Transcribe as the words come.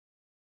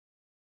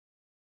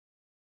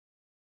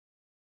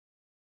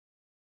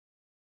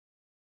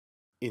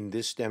In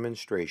this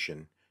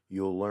demonstration,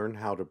 you'll learn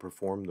how to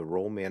perform the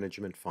role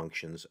management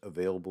functions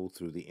available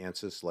through the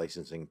Ansys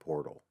licensing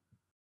portal.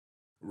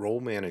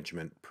 Role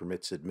management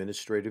permits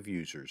administrative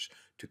users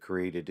to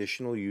create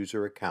additional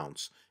user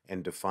accounts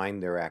and define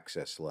their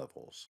access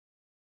levels.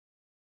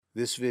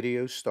 This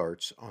video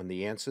starts on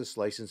the Ansys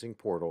licensing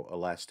portal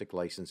Elastic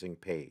Licensing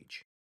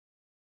page.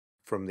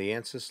 From the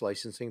Ansys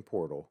licensing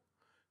portal,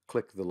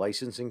 click the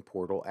Licensing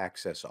Portal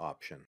Access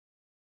option.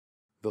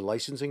 The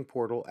Licensing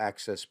Portal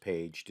Access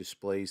page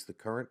displays the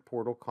current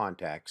portal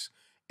contacts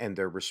and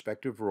their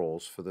respective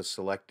roles for the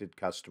selected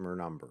customer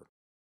number.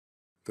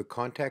 The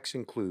contacts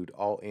include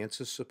all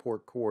Ansys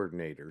support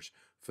coordinators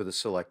for the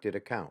selected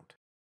account.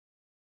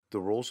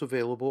 The roles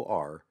available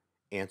are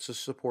Ansys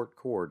Support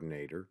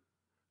Coordinator,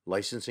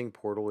 Licensing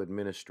Portal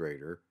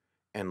Administrator,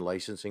 and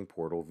Licensing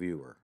Portal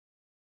Viewer.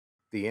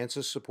 The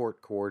Ansys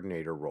Support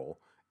Coordinator role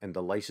and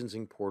the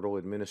Licensing Portal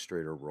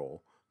Administrator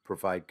role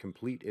provide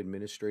complete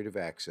administrative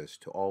access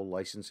to all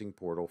licensing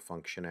portal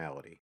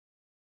functionality.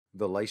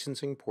 The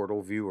Licensing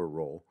Portal Viewer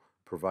role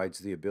provides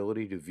the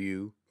ability to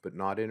view but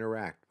not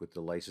interact with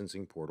the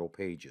licensing portal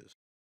pages.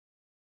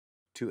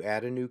 To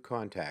add a new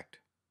contact,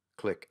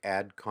 click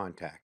Add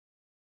Contact.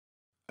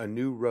 A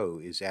new row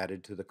is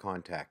added to the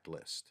contact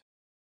list.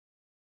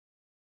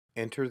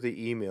 Enter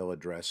the email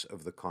address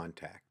of the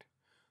contact.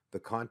 The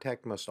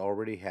contact must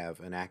already have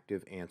an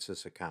active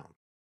Ansys account.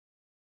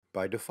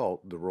 By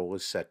default, the role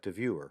is set to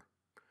Viewer.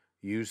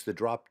 Use the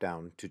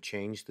drop-down to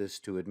change this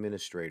to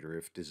Administrator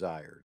if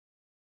desired.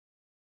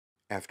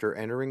 After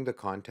entering the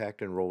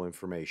contact and role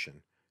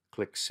information,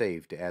 click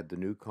Save to add the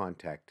new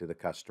contact to the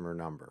customer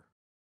number.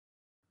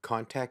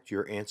 Contact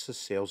your Ansys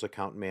Sales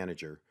Account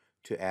Manager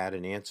to add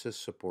an Ansys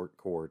Support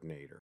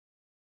Coordinator.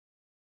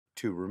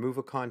 To remove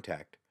a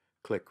contact,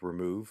 click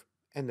Remove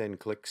and then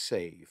click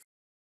Save.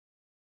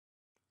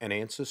 An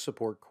Ansys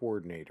Support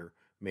Coordinator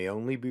may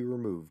only be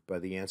removed by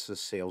the Ansys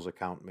Sales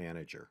Account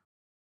Manager.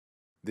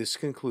 This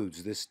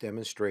concludes this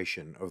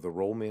demonstration of the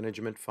role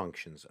management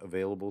functions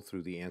available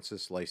through the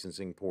Ansys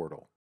licensing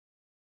portal.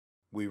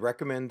 We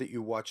recommend that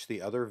you watch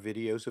the other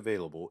videos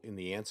available in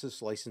the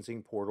Ansys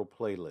licensing portal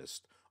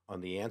playlist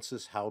on the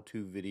Ansys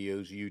How-To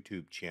Videos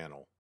YouTube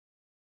channel.